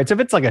enough, right? So if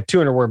it's like a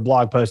 200-word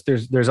blog post,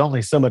 there's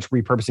only so much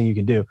repurposing you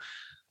can do.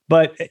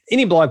 But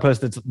any blog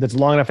post that's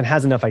long enough and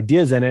has enough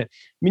ideas in it,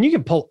 I mean, you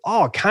can pull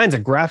all kinds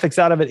of graphics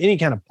out of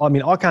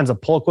it, all kinds of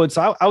pull quotes.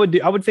 So I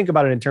would think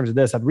about it in terms of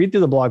this. I'd read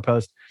through the blog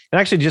post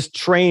and actually just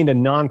trained a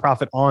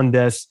nonprofit on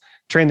this,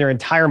 trained their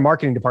entire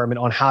marketing department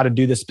on how to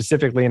do this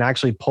specifically, and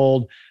actually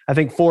pulled, I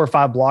think, 4 or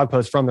 5 blog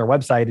posts from their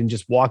website and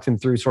just walked them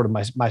through sort of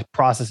my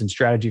process and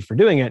strategy for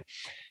doing it.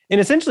 And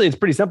essentially, it's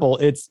pretty simple.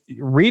 It's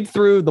read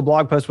through the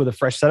blog post with a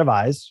fresh set of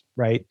eyes,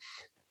 right?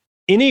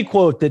 Any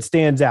quote that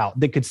stands out,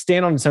 that could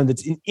stand on its own,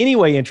 that's in any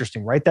way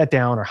interesting, write that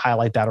down or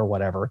highlight that or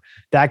whatever.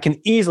 That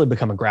can easily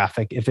become a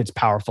graphic if it's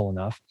powerful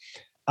enough.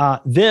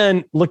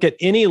 Then look at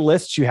any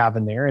lists you have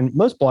in there. And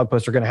most blog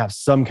posts are going to have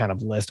some kind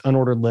of list,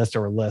 unordered list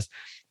or a list.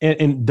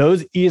 And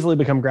those easily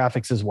become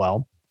graphics as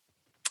well.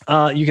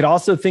 You could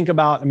also think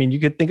about,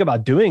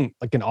 doing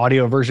like an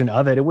audio version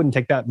of it. It wouldn't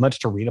take that much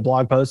to read a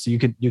blog post. So you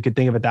could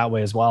think of it that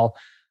way as well.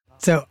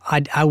 So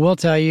I will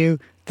tell you,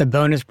 the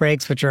bonus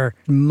breaks, which are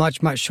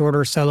much, much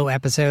shorter solo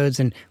episodes,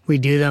 and we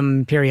do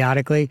them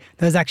periodically,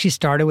 those actually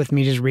started with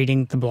me just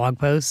reading the blog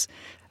posts.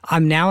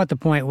 I'm now at the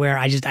point where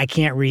I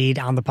can't read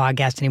on the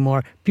podcast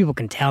anymore. People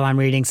can tell I'm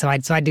reading, so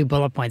I do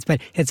bullet points. But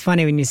it's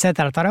funny when you said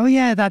that, I thought, oh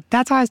yeah,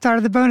 that's how I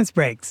started the bonus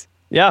breaks.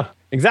 Yeah,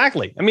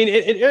 exactly. I mean,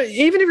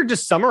 even if you're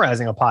just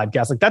summarizing a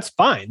podcast, like that's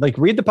fine. Like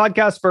read the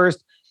podcast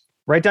first,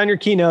 write down your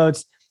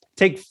keynotes,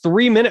 take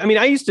 3 minutes. I mean,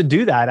 I used to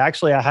do that.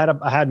 Actually, I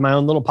had my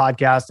own little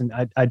podcast and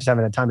I just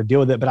haven't had time to deal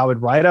with it, but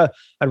I'd write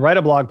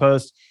a blog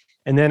post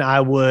and then I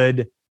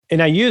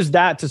use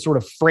that to sort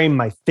of frame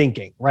my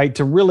thinking, right?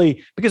 To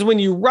really, because when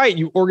you write,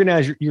 you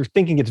organize, your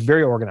thinking gets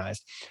very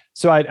organized.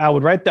 So I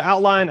would write the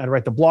outline, I'd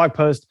write the blog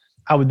post.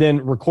 I would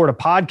then record a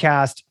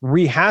podcast,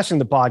 rehashing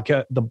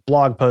the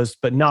blog post,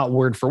 but not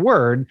word for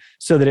word,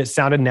 so that it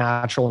sounded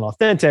natural and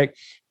authentic.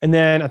 And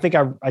then I think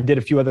I did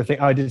a few other things.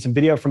 I did some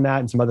video from that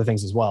and some other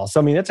things as well. So,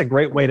 I mean, that's a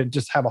great way to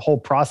just have a whole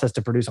process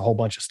to produce a whole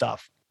bunch of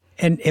stuff.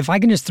 And if I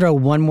can just throw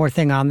one more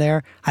thing on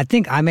there, I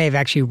think I may have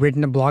actually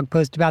written a blog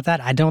post about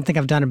that. I don't think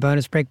I've done a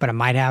bonus break, but I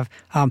might have.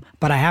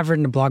 But I have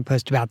written a blog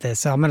post about this.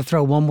 So I'm going to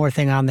throw one more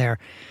thing on there.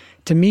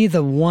 To me,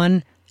 the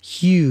one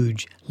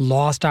huge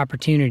lost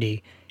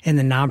opportunity in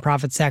the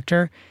nonprofit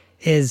sector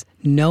is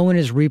no one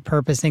is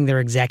repurposing their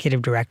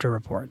executive director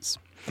reports.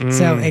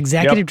 So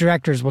executive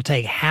directors will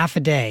take half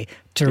a day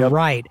to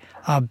write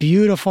a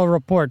beautiful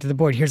report to the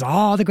board. Here's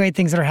all the great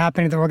things that are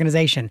happening at the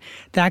organization.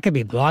 That could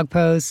be blog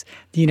posts.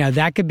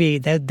 That could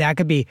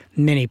be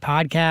mini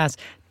podcasts.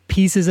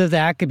 Pieces of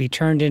that could be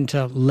turned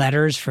into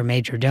letters for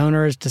major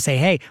donors to say,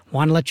 hey,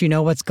 want to let you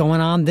know what's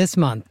going on this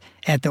month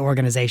at the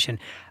organization.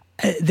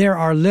 There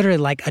are literally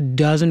like a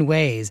dozen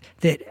ways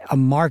that a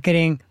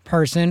marketing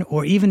person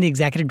or even the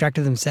executive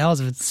director themselves,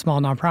 if it's a small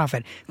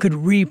nonprofit, could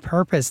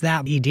repurpose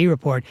that ED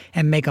report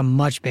and make a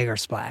much bigger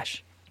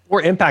splash.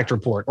 Or impact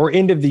report or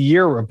end of the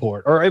year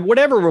report or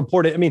whatever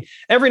report. I mean,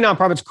 every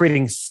nonprofit's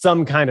creating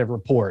some kind of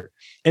report,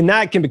 and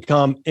that can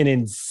become an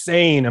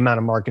insane amount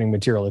of marketing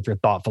material if you're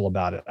thoughtful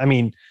about it. I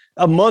mean,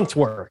 a month's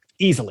work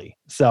easily.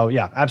 So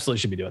yeah, absolutely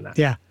should be doing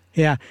that.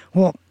 Yeah.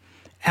 Well,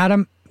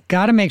 Adam,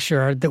 got to make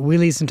sure that we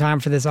leave some time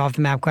for this off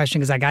the map question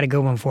because I got a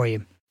good one for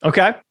you.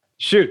 Okay,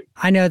 shoot.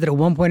 I know that at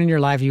one point in your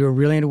life, you were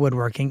really into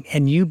woodworking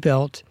and you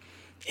built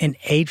an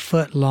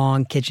 8-foot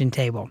long kitchen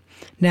table.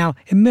 Now,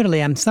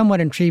 admittedly, I'm somewhat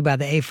intrigued by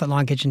the 8-foot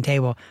long kitchen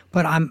table,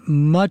 but I'm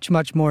much,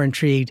 much more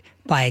intrigued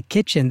by a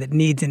kitchen that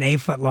needs an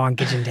 8-foot long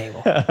kitchen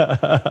table.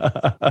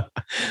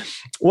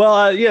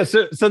 Well, yeah.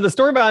 So the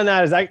story behind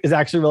that is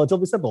actually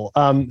relatively simple.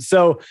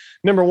 So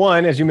number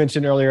one, as you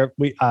mentioned earlier,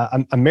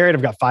 I'm married.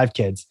 I've got 5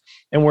 kids,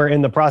 and we're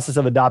in the process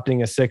of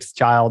adopting a 6th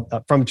child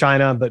from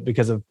China, but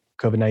because of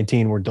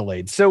COVID-19, we're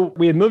delayed. So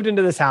we had moved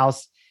into this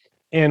house.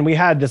 And we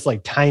had this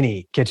like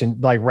tiny kitchen,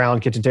 like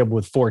round kitchen table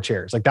with 4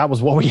 chairs. Like that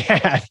was what we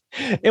had.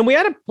 And we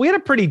had a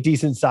pretty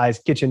decent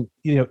sized kitchen,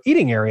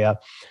 eating area.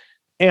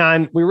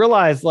 And we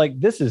realized like,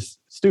 this is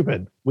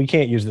stupid. We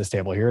can't use this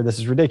table here. This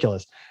is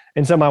ridiculous.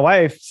 And so my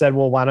wife said,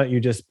 well, why don't you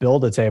just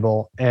build a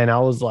table? And I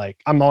was like,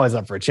 I'm always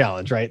up for a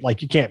challenge, right?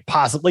 Like you can't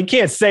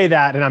say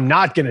that and I'm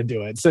not going to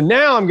do it. So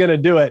now I'm going to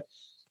do it.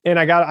 And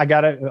I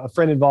got a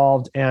friend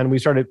involved and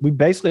we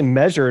basically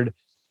measured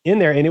in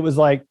there, and it was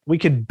like, we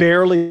could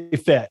barely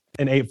fit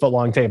an 8-foot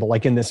long table,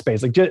 like in this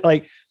space,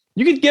 like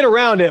you could get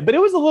around it, but it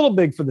was a little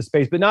big for the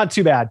space, but not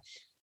too bad.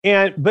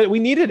 But we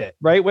needed it,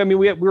 right? I mean,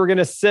 we were going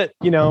to sit,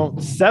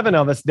 7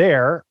 of us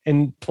there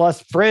and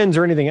plus friends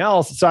or anything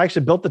else. So I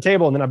actually built the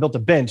table and then I built a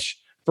bench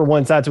for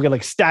one side so we could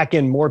like stack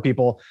in more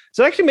people.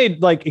 So I actually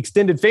made like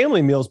extended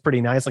family meals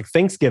pretty nice, like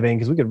Thanksgiving,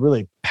 because we could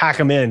really pack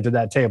them into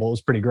that table. It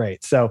was pretty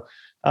great. So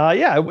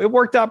it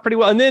worked out pretty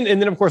well. And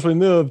then of course we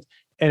moved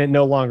and it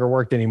no longer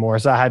worked anymore.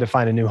 So I had to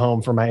find a new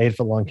home for my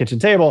 8-foot long kitchen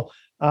table.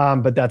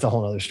 But that's a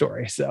whole other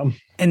story. So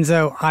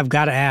I've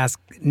got to ask,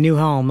 new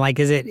home, like,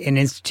 is it an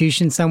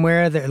institution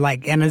somewhere that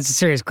like, and it's a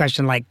serious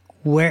question, like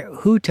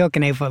who took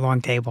an 8-foot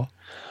long table?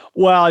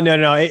 Well,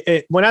 no.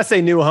 When I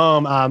say new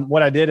home,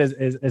 what I did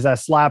is I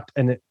slapped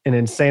an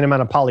insane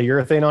amount of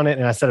polyurethane on it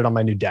and I set it on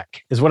my new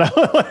deck is what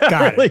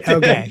I really did,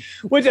 okay.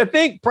 Which I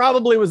think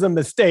probably was a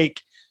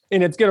mistake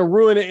and it's going to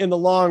ruin it in the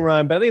long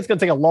run, but I think it's going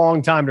to take a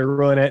long time to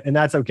ruin it. And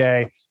that's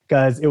okay,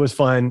 because it was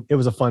fun. It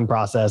was a fun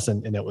process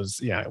and it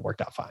was, it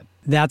worked out fine.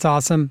 That's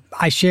awesome.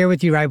 I shared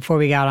with you right before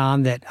we got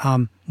on that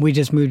we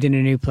just moved in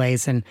a new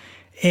place, and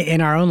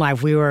in our own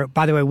life, we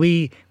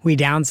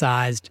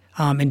downsized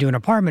into an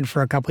apartment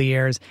for a couple of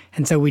years.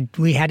 And so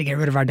we had to get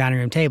rid of our dining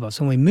room table.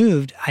 So when we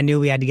moved, I knew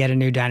we had to get a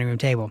new dining room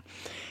table.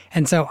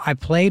 And so I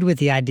played with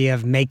the idea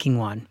of making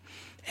one.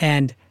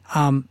 And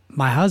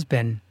my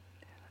husband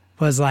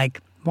was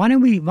like, why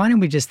don't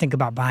we just think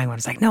about buying one?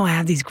 It's like, no, I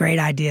have these great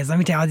ideas. Let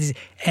me tell you all these.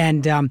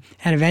 And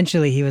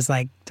eventually he was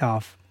like,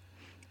 Dolph,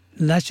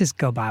 let's just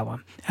go buy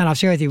one. And I'll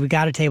share with you, we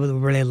got a table that we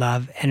really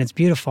love and it's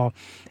beautiful.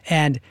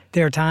 And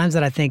there are times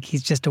that I think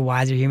he's just a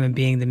wiser human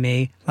being than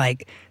me.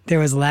 Like there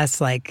was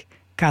less like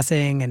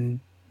cussing and,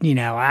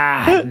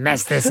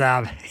 mess this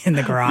up in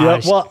the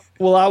garage. Yeah,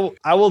 well,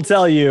 I will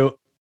tell you,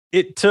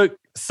 it took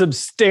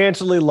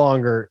substantially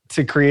longer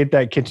to create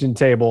that kitchen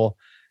table.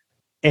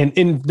 And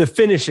in the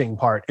finishing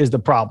part is the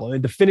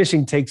problem. The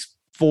finishing takes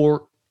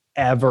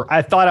forever.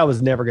 I thought I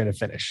was never going to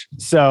finish.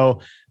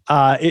 So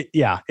I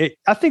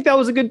think that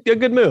was a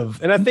good move.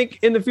 And I think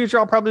in the future,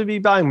 I'll probably be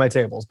buying my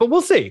tables, but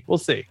we'll see.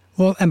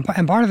 Well, and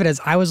part of it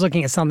is I was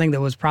looking at something that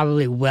was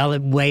probably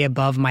way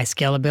above my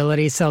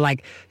scalability. So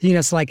like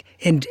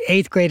in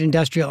 8th grade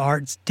industrial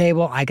arts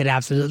table, I could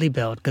absolutely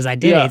build because I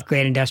did 8th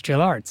grade industrial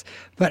arts.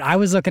 But I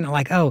was looking at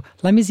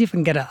let me see if we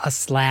can get a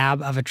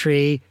slab of a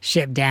tree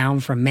shipped down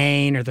from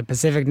Maine or the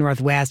Pacific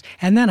Northwest.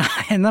 And then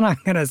I'm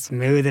going to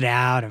smooth it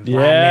out and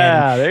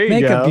there you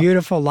make go. a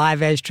beautiful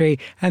live edge tree.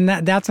 And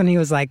that's when he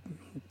was like,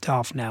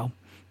 Dolph, no,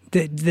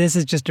 this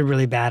is just a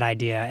really bad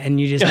idea.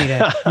 And you just need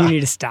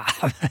to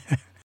stop.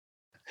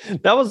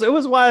 It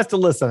was wise to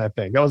listen, I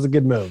think. That was a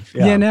good move.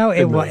 Yeah,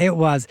 it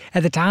was.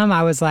 At the time,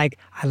 I was like,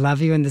 I love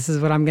you and this is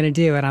what I'm going to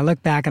do. And I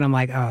look back and I'm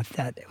like, oh,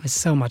 it was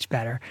so much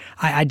better.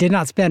 I did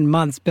not spend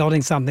months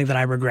building something that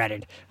I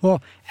regretted.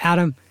 Well,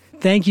 Adam,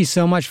 thank you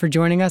so much for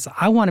joining us.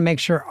 I want to make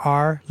sure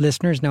our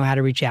listeners know how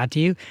to reach out to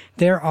you.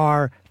 There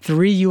are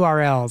 3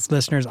 URLs,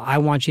 listeners, I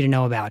want you to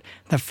know about.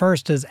 The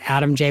first is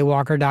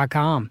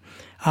adamjwalker.com.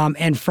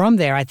 And from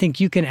there, I think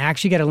you can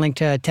actually get a link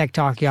to Tech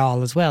Talk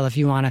Y'all as well if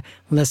you want to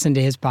listen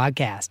to his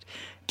podcast.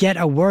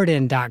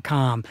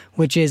 Getawordin.com,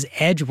 which is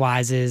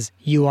Edgewise's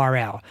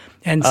URL.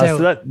 And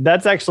so,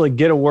 that's actually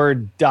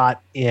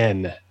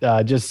getaword.in,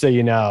 just so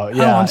you know.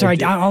 Yeah, I'm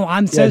sorry.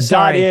 I'm so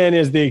sorry. .in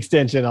is the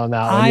extension on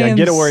that one.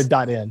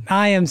 Getaword.in.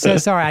 I am so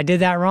sorry. I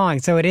did that wrong.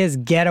 So it is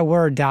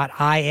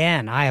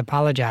getaword.in. I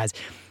apologize.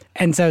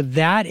 And so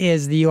that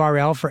is the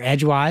URL for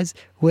Edgewise,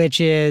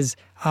 which is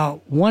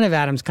one of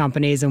Adam's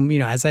companies. And,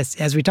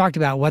 as we talked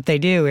about, what they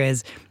do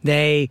is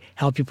they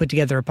help you put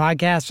together a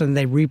podcast and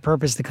they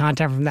repurpose the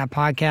content from that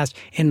podcast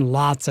in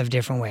lots of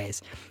different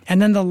ways.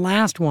 And then the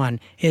last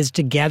one is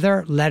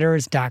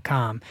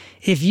togetherletters.com.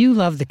 If you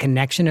love the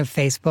connection of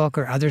Facebook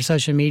or other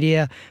social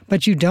media,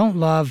 but you don't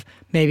love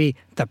maybe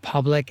the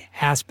public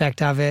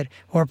aspect of it,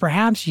 or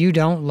perhaps you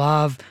don't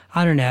love,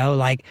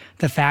 like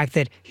the fact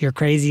that your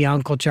crazy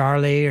Uncle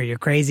Charlie or your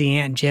crazy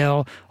Aunt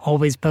Jill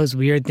always post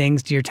weird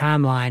things to your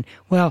timeline,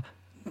 well,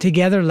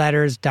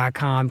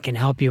 togetherletters.com can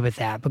help you with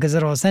that because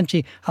it'll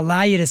essentially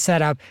allow you to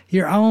set up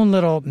your own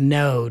little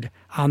node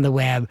on the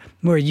web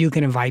where you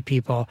can invite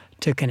people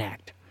to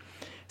connect.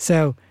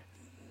 So,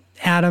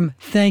 Adam,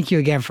 thank you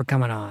again for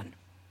coming on.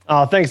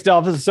 Oh, thanks,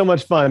 Dolph. This is so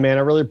much fun, man.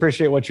 I really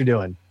appreciate what you're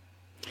doing.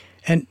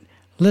 And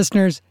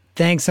listeners,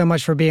 thanks so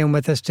much for being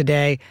with us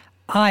today.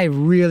 I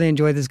really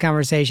enjoyed this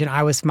conversation.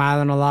 I was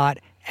smiling a lot.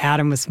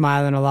 Adam was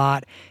smiling a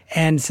lot.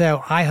 And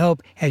so I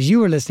hope as you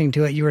were listening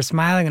to it, you were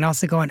smiling and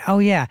also going, oh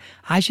yeah,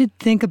 I should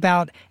think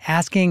about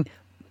asking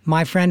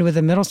my friend with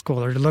a middle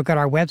schooler to look at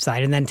our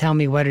website and then tell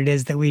me what it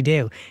is that we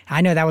do.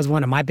 I know that was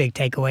one of my big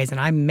takeaways, and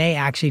I may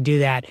actually do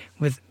that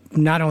with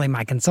not only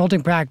my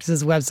consulting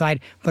practices website,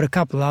 but a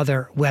couple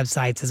other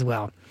websites as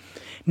well.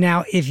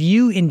 Now, if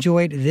you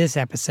enjoyed this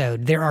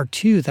episode, there are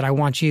two that I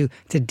want you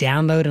to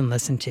download and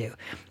listen to.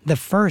 The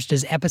first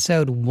is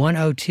episode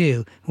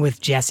 102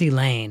 with Jesse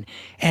Lane.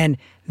 And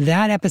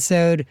that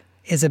episode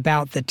is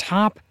about the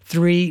top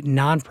 3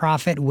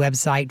 nonprofit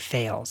website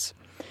fails.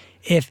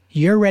 If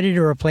you're ready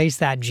to replace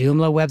that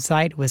Joomla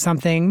website with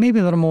something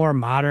maybe a little more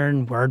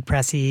modern,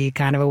 WordPressy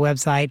kind of a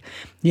website,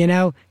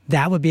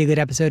 that would be a good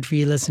episode for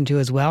you to listen to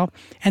as well.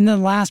 And the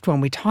last one,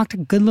 we talked a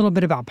good little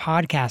bit about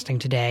podcasting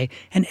today,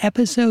 and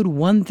episode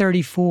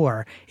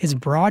 134 is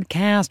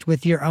Broadcast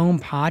with Your Own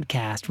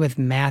Podcast with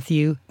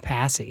Matthew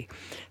Passy.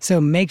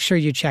 So make sure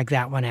you check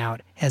that one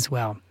out as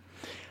well.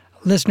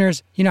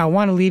 Listeners, I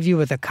want to leave you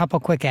with a couple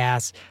quick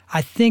asks.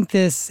 I think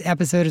this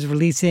episode is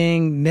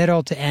releasing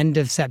middle to end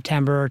of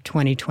September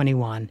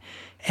 2021.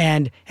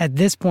 And at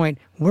this point,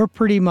 we're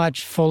pretty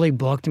much fully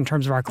booked in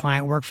terms of our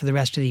client work for the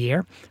rest of the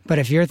year. But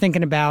if you're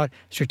thinking about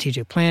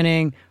strategic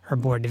planning or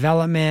board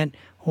development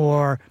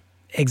or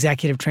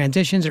executive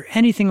transitions or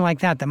anything like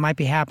that might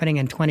be happening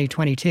in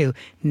 2022,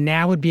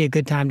 now would be a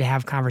good time to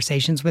have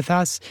conversations with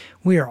us.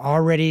 We are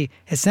already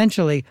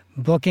essentially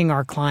booking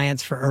our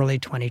clients for early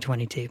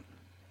 2022.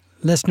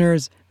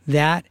 Listeners,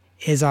 that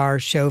is our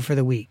show for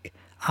the week.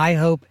 I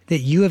hope that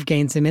you have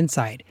gained some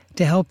insight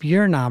to help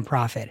your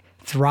nonprofit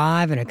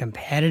thrive in a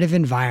competitive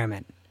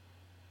environment.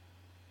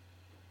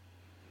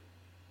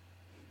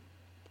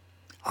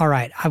 All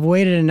right, I've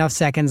waited enough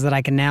seconds that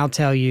I can now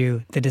tell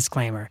you the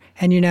disclaimer.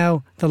 And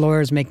the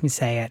lawyers make me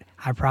say it.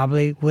 I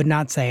probably would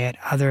not say it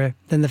other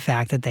than the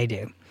fact that they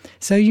do.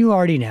 So you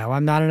already know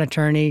I'm not an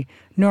attorney,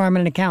 nor I'm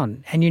an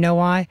accountant. And you know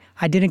why?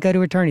 I didn't go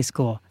to attorney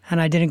school,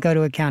 and I didn't go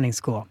to accounting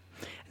school.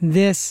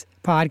 This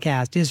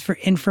podcast is for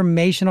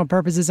informational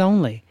purposes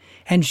only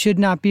and should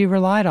not be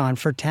relied on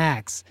for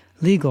tax,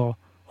 legal,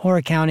 or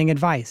accounting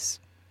advice.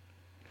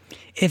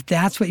 If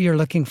that's what you're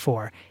looking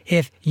for,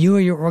 if you or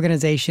your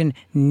organization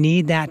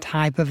need that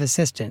type of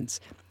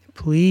assistance,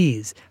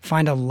 please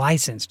find a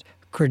licensed,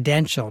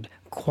 credentialed,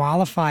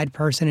 qualified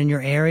person in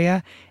your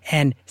area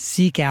and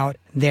seek out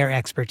their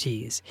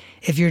expertise.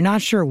 If you're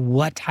not sure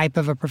what type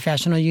of a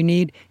professional you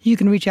need, you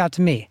can reach out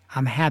to me.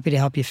 I'm happy to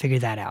help you figure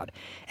that out.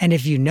 And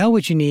if you know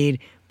what you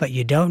need, but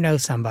you don't know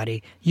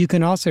somebody, you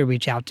can also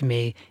reach out to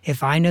me.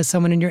 If I know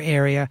someone in your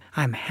area,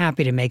 I'm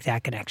happy to make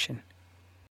that connection.